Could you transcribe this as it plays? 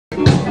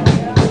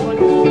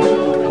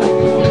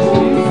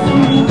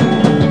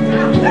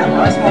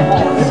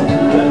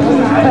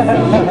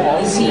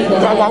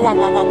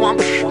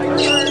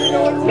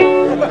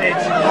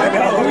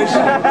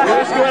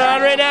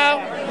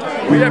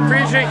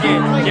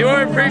drinking. You know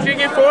what we're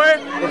pre-drinking for?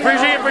 We're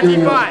pre-drinking for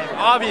T5,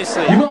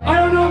 obviously. I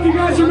don't know if you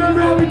guys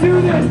remember how we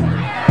do this,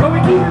 but we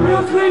keep it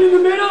real clean in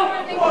the middle.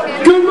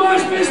 Good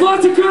mosh pits,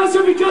 lots of crowd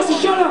surfing, because to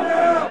shut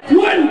up.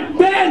 One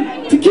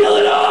band to kill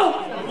it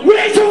all.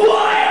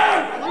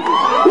 Razorwire!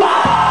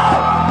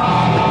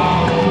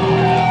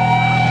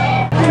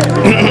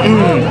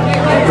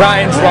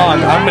 Brian's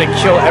wrong. I'm gonna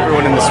kill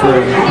everyone in this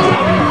room.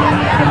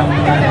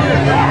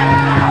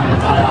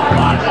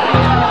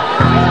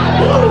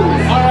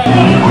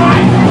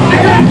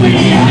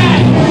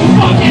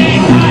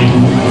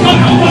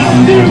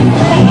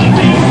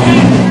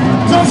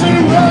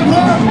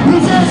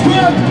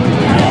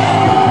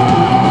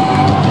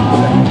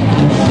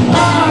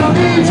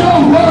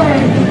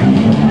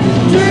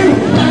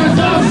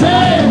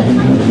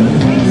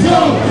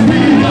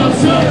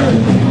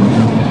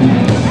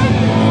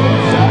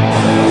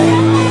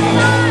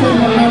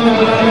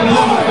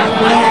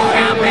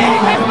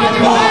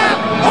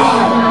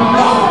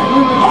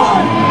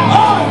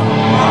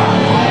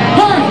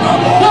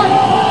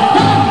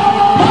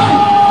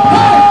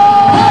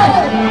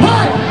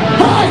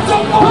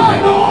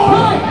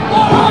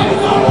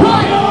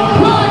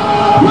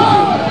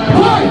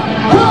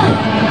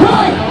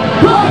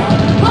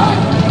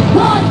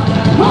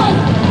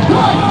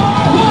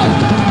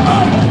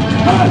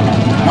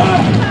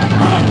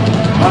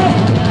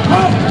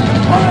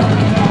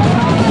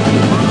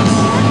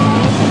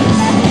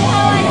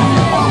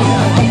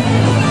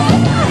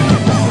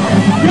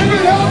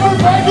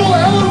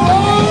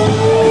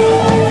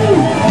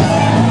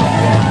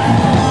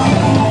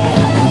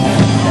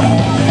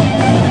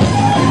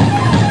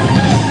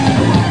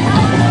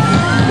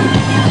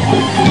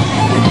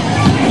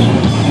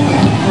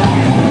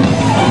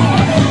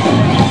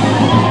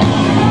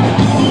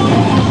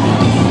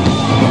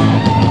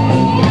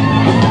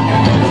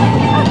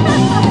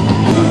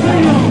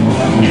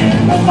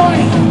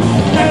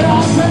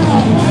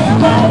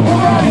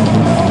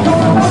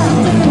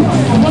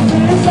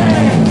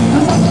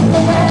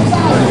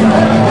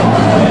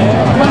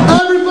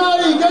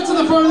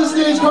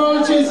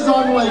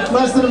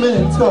 Less than a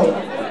minute, let's go. If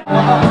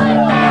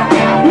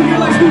you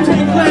like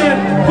Wu-Tang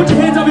Clan, put your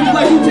hands up if you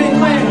like Wu-Tang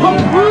Clan.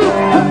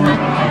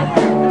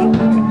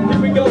 Here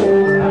we go.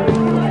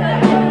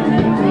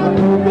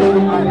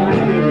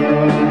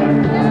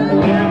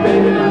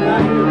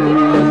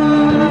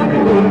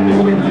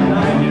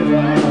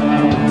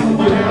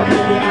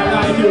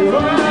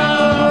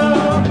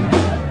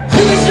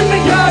 Shimmy,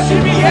 yeah,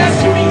 shimmy, yeah,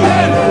 shimmy,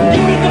 yeah.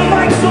 Give me the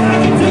mic so I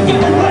can take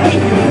it away.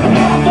 I'm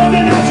all for the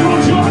natural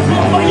joy,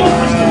 for my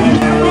yours.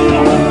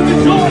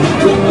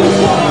 Cook the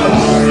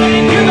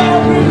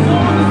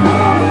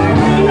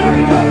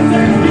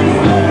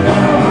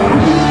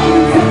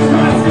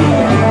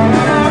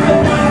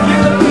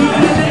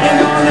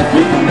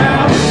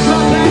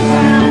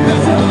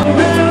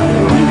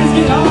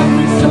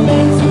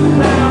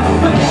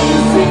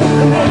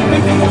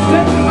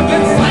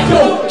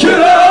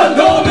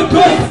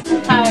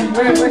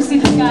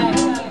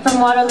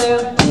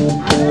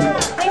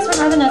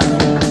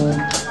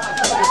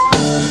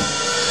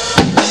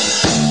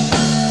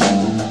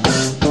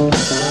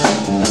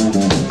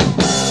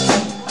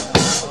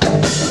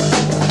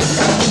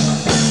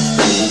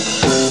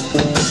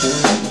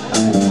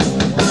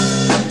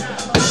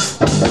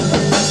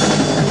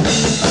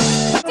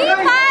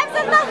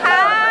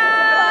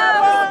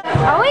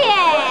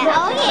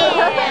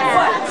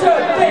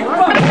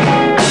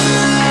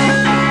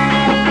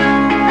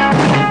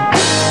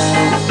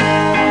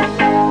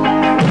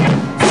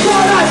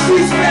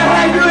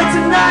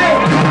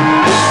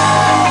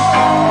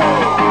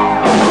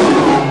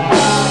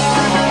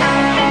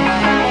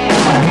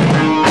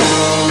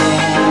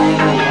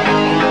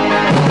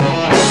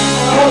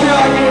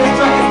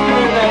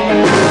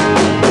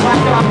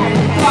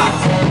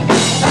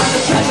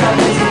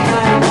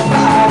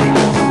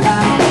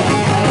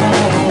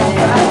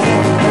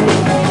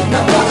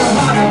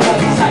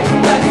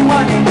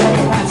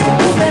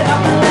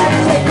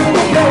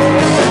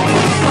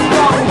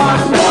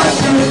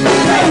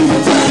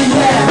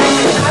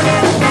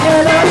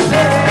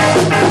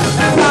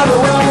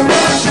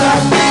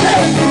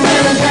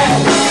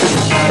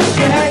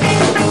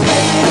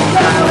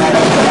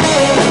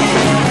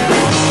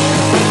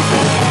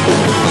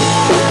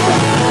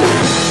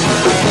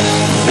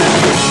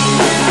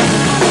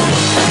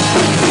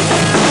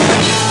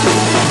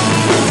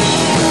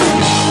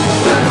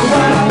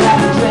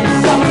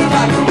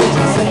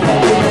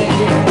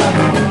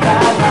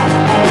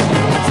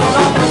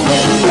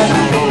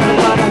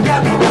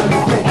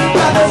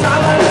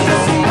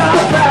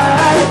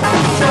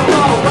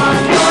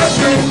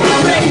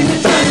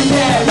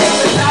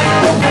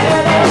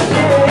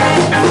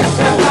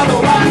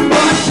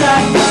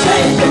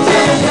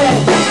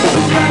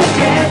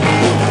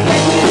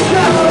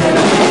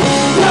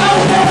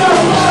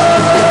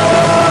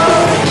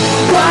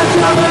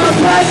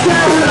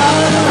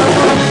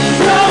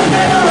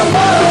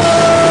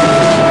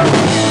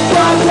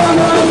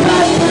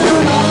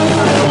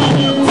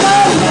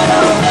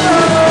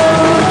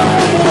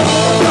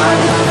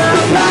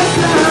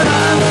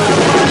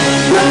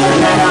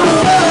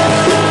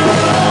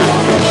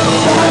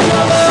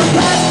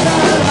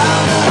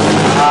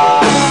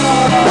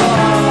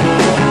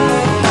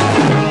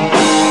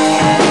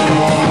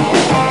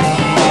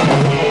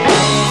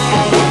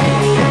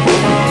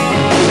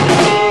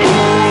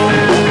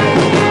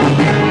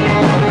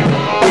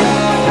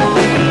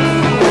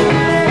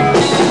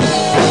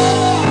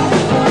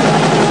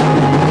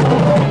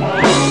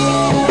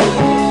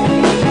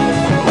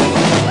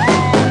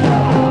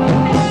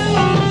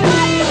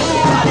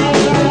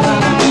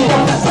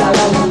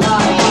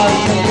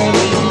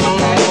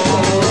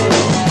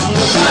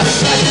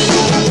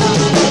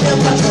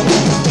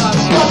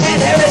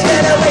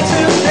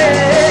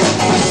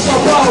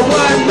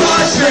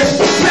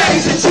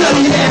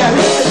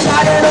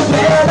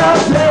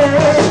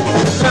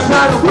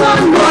bottle,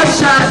 one more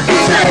shot.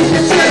 Save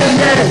the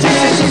children,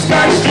 Jesus is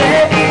gonna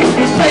stay.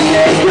 This place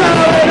is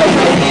growing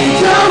away.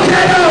 Don't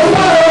get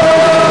over.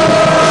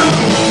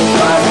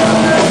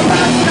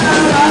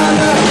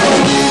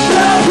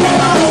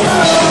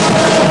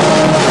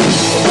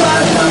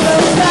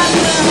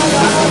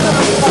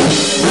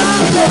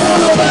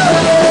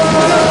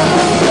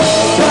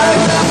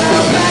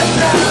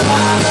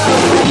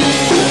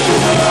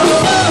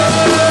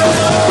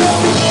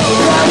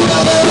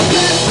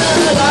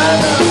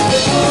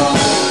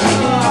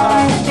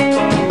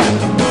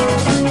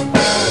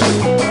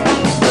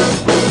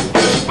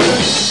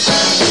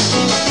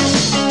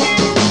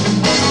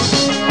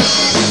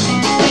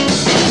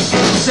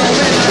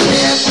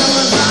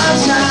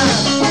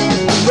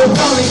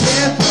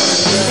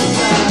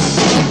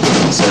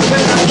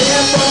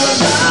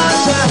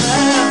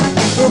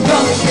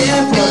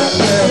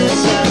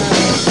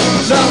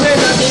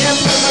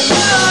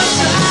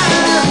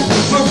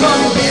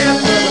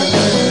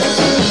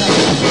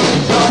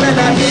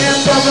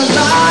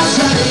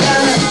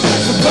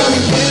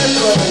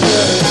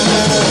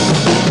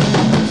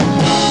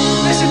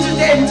 Listen to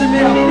David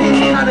DeMille,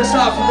 please cut us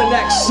off for the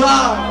next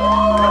song.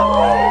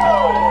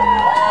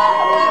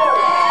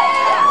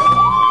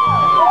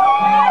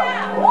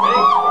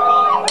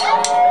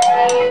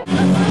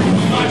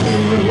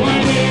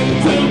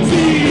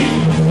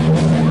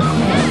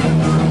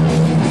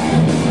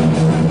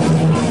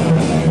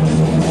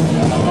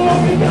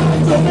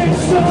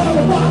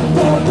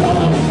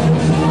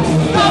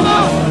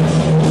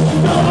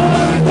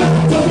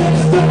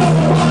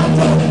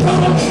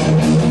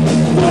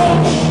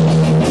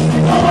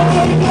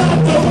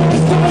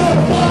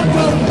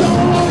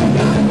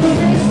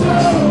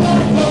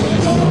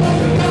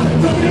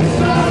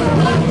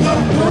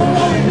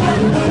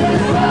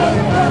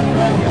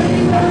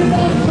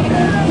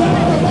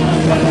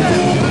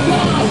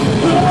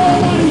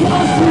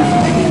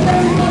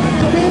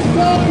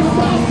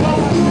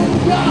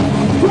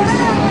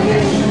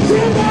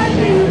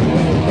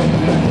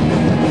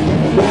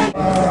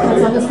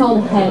 It's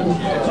called Head.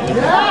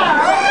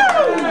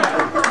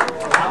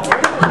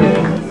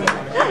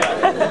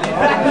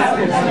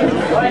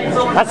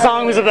 That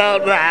song was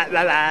about blah,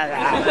 blah, blah,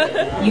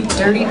 blah. You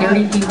dirty,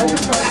 dirty people.